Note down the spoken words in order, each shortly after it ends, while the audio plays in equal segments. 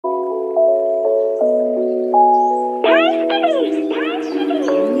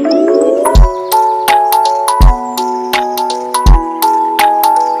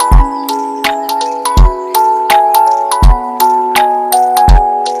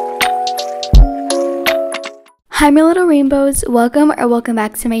Hi my little rainbows, welcome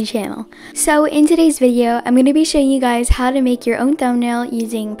back to my channel. So in today's video, I'm going to be showing you guys how to make your own thumbnail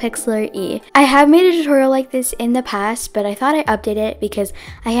using pixlr E. I have made a tutorial like this in the past, but I thought I'd update it because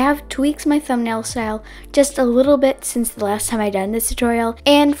I have tweaked my thumbnail style just a little bit since the last time I done this tutorial.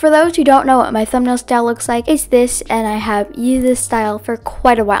 And for those who don't know what my thumbnail style looks like, it's this, and I have used this style for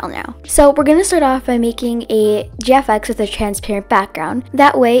quite a while now. So we're going to start off by making a GFX with a transparent background.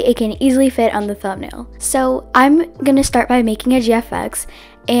 That way it can easily fit on the thumbnail. So I'm gonna start by making a GFX,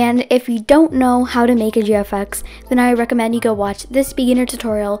 and if you don't know how to make a GFX, then I recommend you go watch this beginner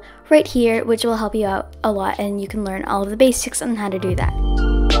tutorial right here, which will help you out a lot and you can learn all of the basics on how to do that.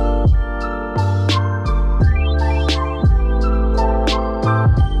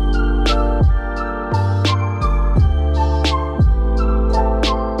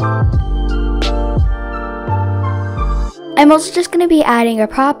 I'm also just going to be adding a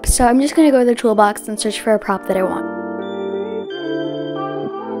prop, so I'm just going to go to the toolbox and search for a prop that I want.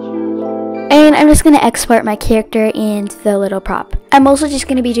 And I'm just going to export my character into the little prop. I'm also just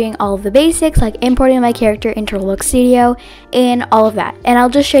going to be doing all of the basics, like importing my character into Roblox Studio and all of that. And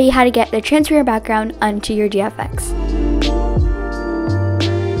I'll just show you how to get the transparent background onto your GFX.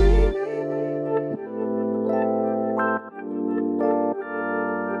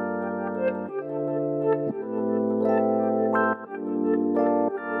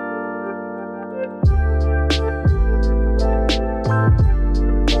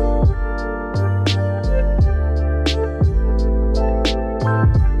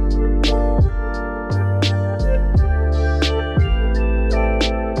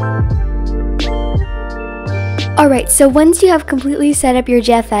 Alright, so once you have completely set up your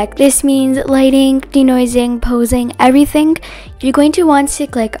GFX, this means lighting, denoising, posing, everything, you're going to want to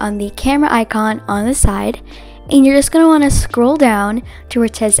click on the camera icon on the side, and you're just going to want to scroll down to where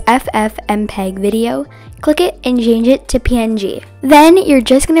it says FFmpeg video, click it and change it to PNG. Then you're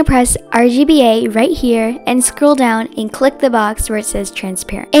just going to press RGBA right here and scroll down and click the box where it says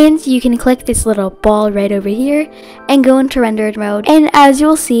transparent. And you can click this little ball right over here and go into rendered mode. And as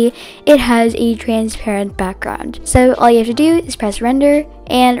you'll see, it has a transparent background. So all you have to do is press render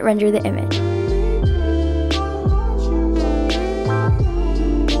and render the image.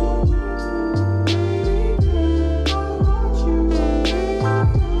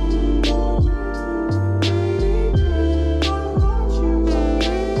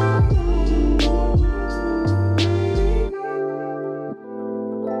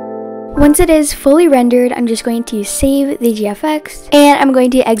 Once it is fully rendered, I'm just going to save the GFX and I'm going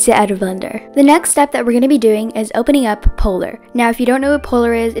to exit out of Blender. The next step that we're going to be doing is opening up Polar. Now, if you don't know what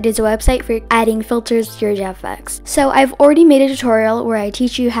Polar is, it is a website for adding filters to your GFX. So I've already made a tutorial where I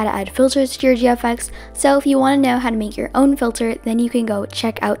teach you how to add filters to your GFX. So if you want to know how to make your own filter, then you can go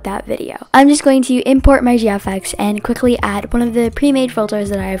check out that video. I'm just going to import my GFX and quickly add one of the pre-made filters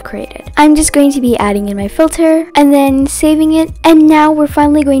that I have created. I'm just going to be adding in my filter and then saving it. And now we're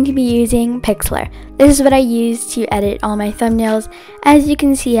finally going to be using pixlr. This is what I use to edit all my thumbnails. As you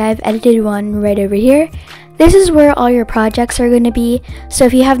can see, I've edited one right over here. This is where all your projects are going to be, so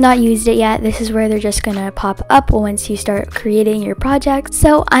if you have not used it yet, this is where they're just going to pop up once you start creating your project.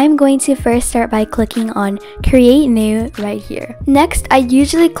 So I'm going to first start by clicking on create new right here. Next, I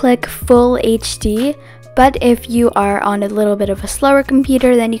usually click full HD, but if you are on a little bit of a slower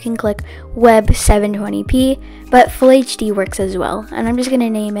computer, then you can click web 720p, but full HD works as well. And I'm just going to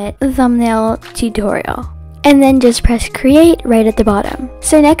name it thumbnail tutorial. And then just press create right at the bottom.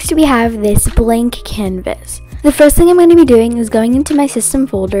 So next we have this blank canvas. The first thing I'm going to be doing is going into my system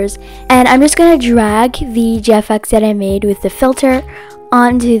folders, and I'm just going to drag the GFX that I made with the filter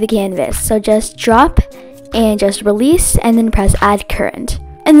onto the canvas. So just drop and just release and then press add current.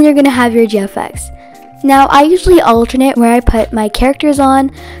 And then you're going to have your GFX. Now, I usually alternate where I put my characters on.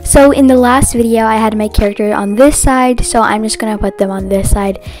 So in the last video, I had my character on this side, so I'm just going to put them on this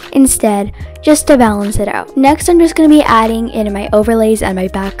side instead, just to balance it out. Next, I'm just going to be adding in my overlays and my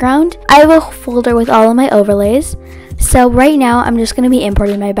background. I have a folder with all of my overlays. So right now, I'm just going to be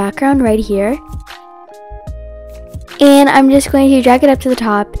importing my background right here. And I'm just going to drag it up to the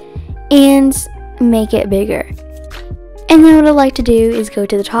top and make it bigger. And then what I'd like to do is go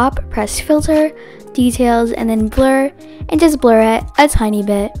to the top, press filter, details, and then blur, and just blur it a tiny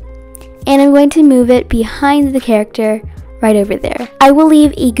bit. And I'm going to move it behind the character right over there. I will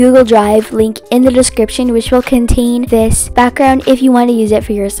leave a Google Drive link in the description which will contain this background if you want to use it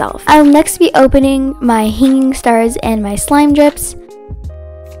for yourself. I'll next be opening my hanging stars and my slime drips.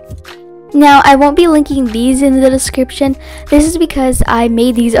 Now, I won't be linking these in the description. This is because I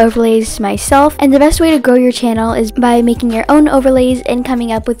made these overlays myself, and the best way to grow your channel is by making your own overlays and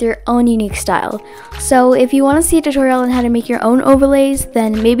coming up with your own unique style. So if you want to see a tutorial on how to make your own overlays,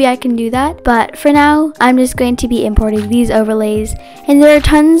 then maybe I can do that. But for now, I'm just going to be importing these overlays, and there are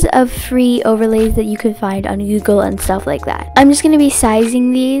tons of free overlays that you can find on Google and stuff like that. I'm just going to be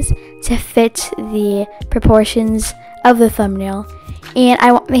sizing these to fit the proportions of the thumbnail. And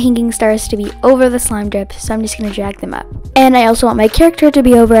I want the hanging stars to be over the slime drip, so I'm just going to drag them up. And I also want my character to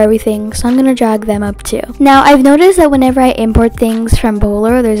be over everything, so I'm going to drag them up too. Now, I've noticed that whenever I import things from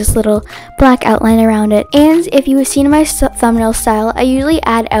Polar, there's this little black outline around it. And if you've seen my thumbnail style, I usually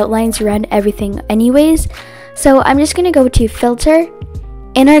add outlines around everything anyways. So I'm just going to go to Filter,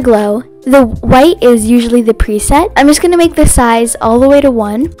 Inner Glow. The white is usually the preset. I'm just going to make the size all the way to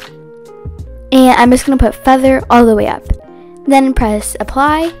 1. And I'm just going to put Feather all the way up. Then press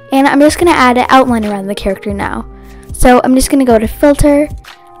Apply, and I'm just going to add an outline around the character now. So I'm just going to go to Filter,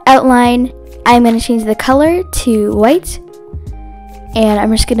 Outline. I'm going to change the color to white, and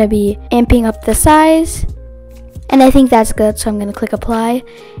I'm just going to be amping up the size, and I think that's good, so I'm going to click Apply,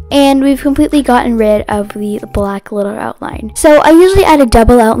 and we've completely gotten rid of the black little outline. So I usually add a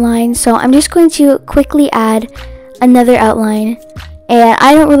double outline, so I'm just going to quickly add another outline, and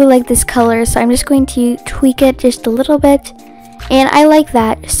I don't really like this color, so I'm just going to tweak it just a little bit. And I like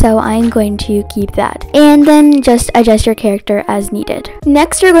that, so I'm going to keep that. And then just adjust your character as needed.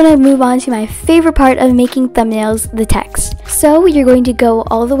 Next, we're going to move on to my favorite part of making thumbnails, the text. So you're going to go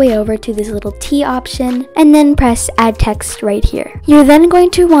all the way over to this little T option and then press Add Text right here. You're then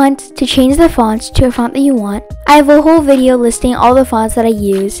going to want to change the font to a font that you want. I have a whole video listing all the fonts that I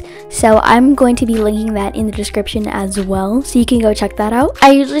use, so I'm going to be linking that in the description as well, so you can go check that out.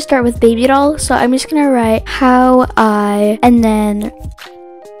 I usually start with Baby Doll, so I'm just going to write how I, and then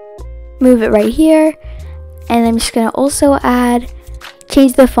move it right here, and I'm just going to also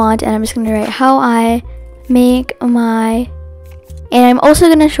change the font, and I'm just going to write how I make my, and I'm also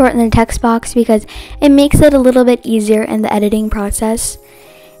going to shorten the text box because it makes it a little bit easier in the editing process.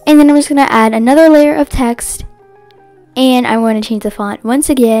 And then I'm just going to add another layer of text, and I'm going to change the font once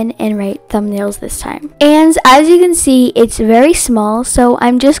again and write thumbnails this time. And as you can see, it's very small, so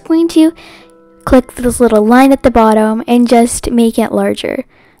I'm just going to click this little line at the bottom and just make it larger.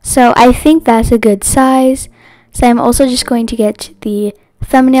 So I think that's a good size. So I'm also just going to get the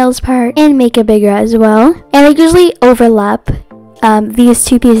thumbnails part and make it bigger as well. And I usually overlap these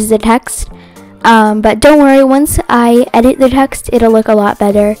two pieces of text. But don't worry, once I edit the text, it'll look a lot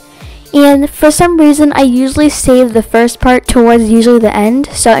better. And for some reason, I usually save the first part towards usually the end.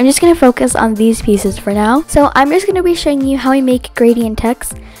 So I'm just going to focus on these pieces for now. So I'm just going to be showing you how I make gradient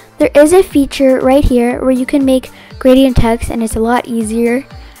text. There is a feature right here where you can make gradient text, and it's a lot easier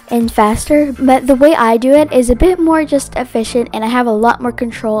and faster. But the way I do it is a bit more just efficient, and I have a lot more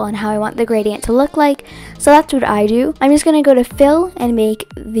control on how I want the gradient to look like. So that's what I do. I'm just going to go to Fill and make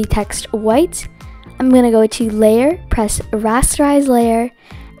the text white. I'm going to go to Layer, press Rasterize Layer,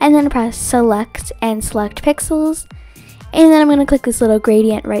 and then press Select and select pixels. And then I'm going to click this little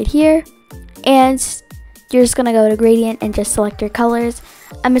gradient right here. And you're just going to go to Gradient and just select your colors.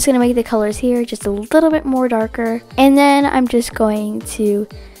 I'm just going to make the colors here just a little bit more darker. And then I'm just going to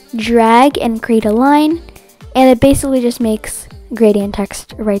drag and create a line. And it basically just makes gradient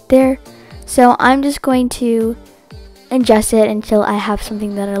text right there. So I'm just going to adjust it until I have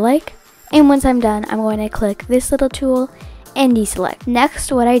something that I like. And once I'm done, I'm going to click this little tool and deselect.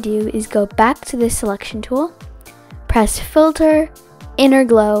 Next, what I do is go back to this selection tool, press Filter, Inner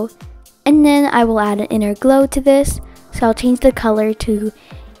Glow, and then I will add an inner glow to this. So I'll change the color to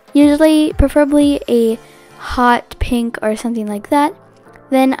preferably a hot pink or something like that.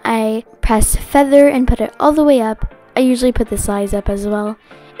 Then I press Feather and put it all the way up. I usually put the size up as well,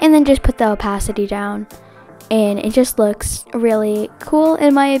 and then just put the opacity down, and it just looks really cool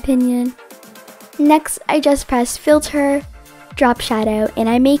in my opinion. Next, I just press Filter, Drop Shadow, and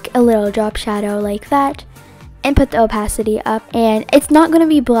I make a little drop shadow like that and put the opacity up, and it's not going to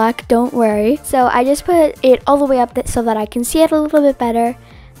be black, don't worry. So I just put it all the way up so that I can see it a little bit better.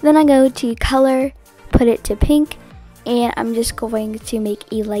 Then I go to Color, put it to pink, and I'm just going to make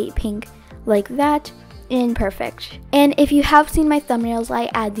a light pink like that, and perfect. And if you have seen my thumbnails, I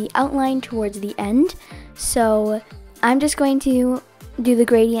add the outline towards the end, so I'm just going to do the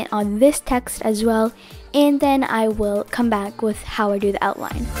gradient on this text as well, and then I will come back with how I do the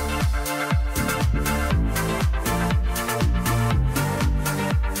outline.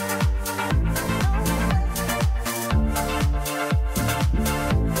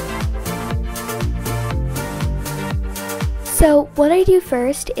 So what I do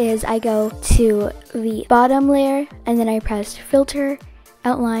first is I go to the bottom layer and then I press filter,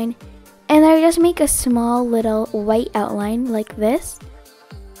 outline, and I just make a small little white outline like this.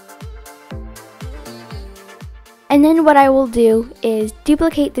 And then what I will do is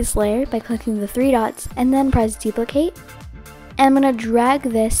duplicate this layer by clicking the 3 dots and then press duplicate. And I'm going to drag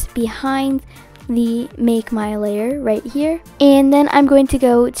this behind the make my layer right here. And then I'm going to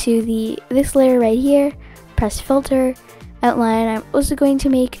go to this layer right here, press filter, outline. I'm also going to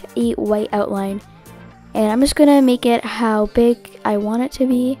make a white outline. And I'm just going to make it how big I want it to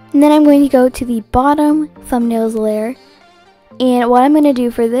be. And then I'm going to go to the bottom thumbnails layer. And what I'm going to do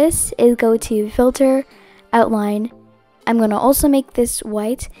for this is go to filter, outline. I'm going to also make this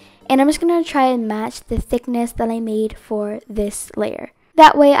white, and I'm just going to try and match the thickness that I made for this layer.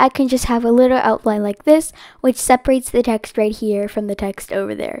 That way I can just have a little outline like this, which separates the text right here from the text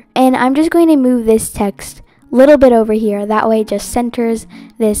over there. And I'm just going to move this text a little bit over here, that way it just centers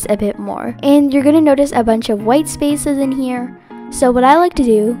this a bit more. And you're going to notice a bunch of white spaces in here. So what I like to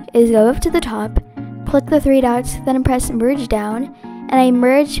do is go up to the top, click the 3 dots, then press merge down, and I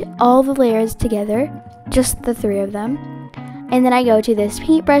merge all the layers together, just the 3 of them. And then I go to this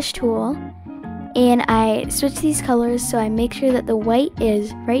paintbrush tool and I switch these colors, so I make sure that the white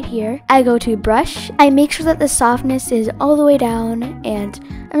is right here. I go to brush, I make sure that the softness is all the way down, and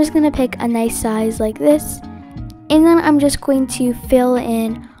I'm just going to pick a nice size like this. And then I'm just going to fill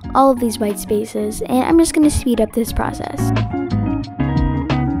in all of these white spaces, and I'm just going to speed up this process.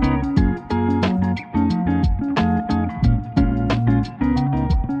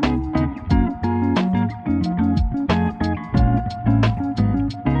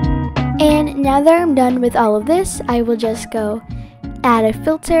 And now that I'm done with all of this, I will just go add a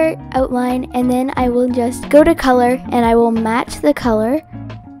filter, outline, and then I will just go to color and I will match the color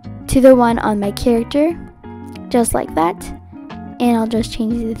to the one on my character, just like that. And I'll just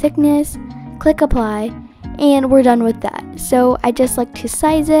change the thickness, click apply, and we're done with that. So I just like to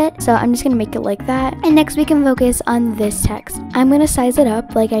size it, so I'm just going to make it like that. And next we can focus on this text. I'm going to size it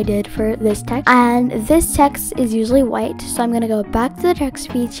up like I did for this text, and this text is usually white, so I'm going to go back to the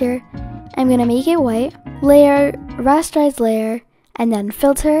text feature. I'm going to make it white, layer, rasterize layer, and then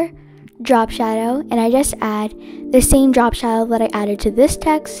filter, drop shadow, and I just add the same drop shadow that I added to this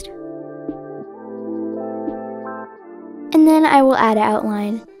text. And then I will add an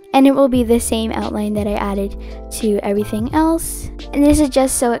outline, and it will be the same outline that I added to everything else. And this is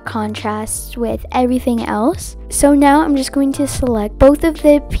just so it contrasts with everything else. So now I'm just going to select both of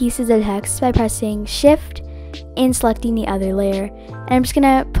the pieces of text by pressing Shift and selecting the other layer. And I'm just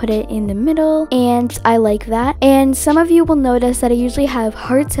gonna put it in the middle, and I like that. And some of you will notice that I usually have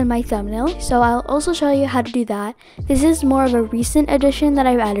hearts in my thumbnail, so I'll also show you how to do that. This is more of a recent addition that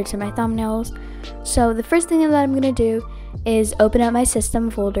I've added to my thumbnails. So the first thing that I'm gonna do is open up my system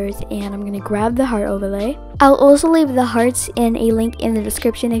folders, and I'm gonna grab the heart overlay. I'll also leave the hearts in a link in the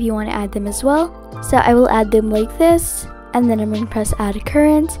description if you want to add them as well. So I will add them like this, and then I'm gonna press add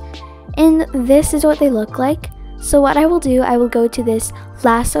current, and this is what they look like. So what I will do, I will go to this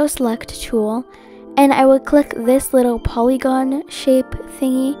lasso select tool, and I will click this little polygon shape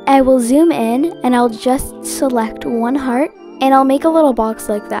thingy. I will zoom in, and I'll just select one heart, and I'll make a little box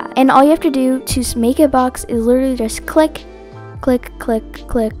like that. And all you have to do to make a box is literally just click, click, click,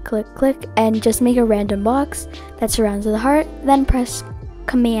 click, click, click, and just make a random box that surrounds the heart. Then press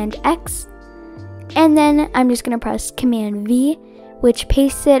Command X, and then I'm just gonna press Command V, which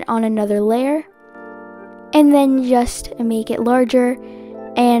pastes it on another layer. And then just make it larger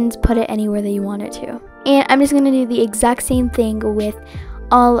and put it anywhere that you want it to. And I'm just going to do the exact same thing with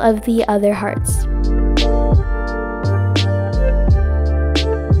all of the other hearts.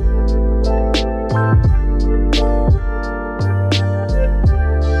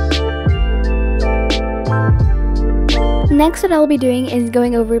 Next, what I'll be doing is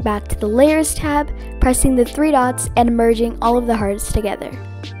going over back to the Layers tab, pressing the 3 dots, and merging all of the hearts together.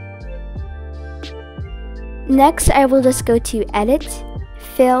 Next, I will just go to Edit,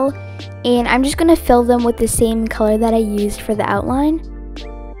 Fill, and I'm just going to fill them with the same color that I used for the outline.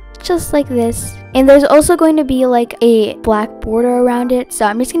 Just like this. And there's also going to be like a black border around it, so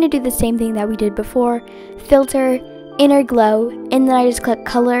I'm just going to do the same thing that we did before. Filter, Inner Glow, and then I just click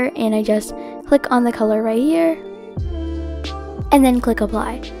Color, and I just click on the color right here, and then click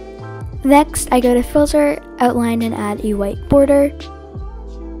Apply. Next, I go to Filter, Outline, and add a white border.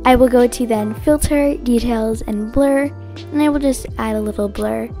 I will go to then Filter, Details, and Blur, and I will just add a little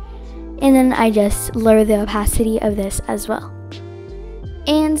blur. And then I just lower the opacity of this as well.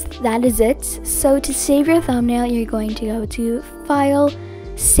 And that is it. So to save your thumbnail, you're going to go to File,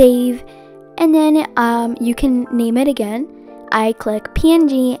 Save, and then you can name it again. I click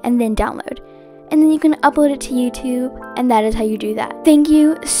PNG and then download. And then you can upload it to YouTube, and that is how you do that. Thank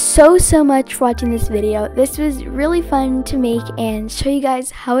you so much for watching this video. This was really fun to make and show you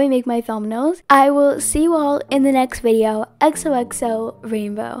guys how I make my thumbnails. I will see you all in the next video. XOXO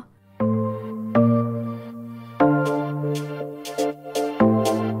Rainbow.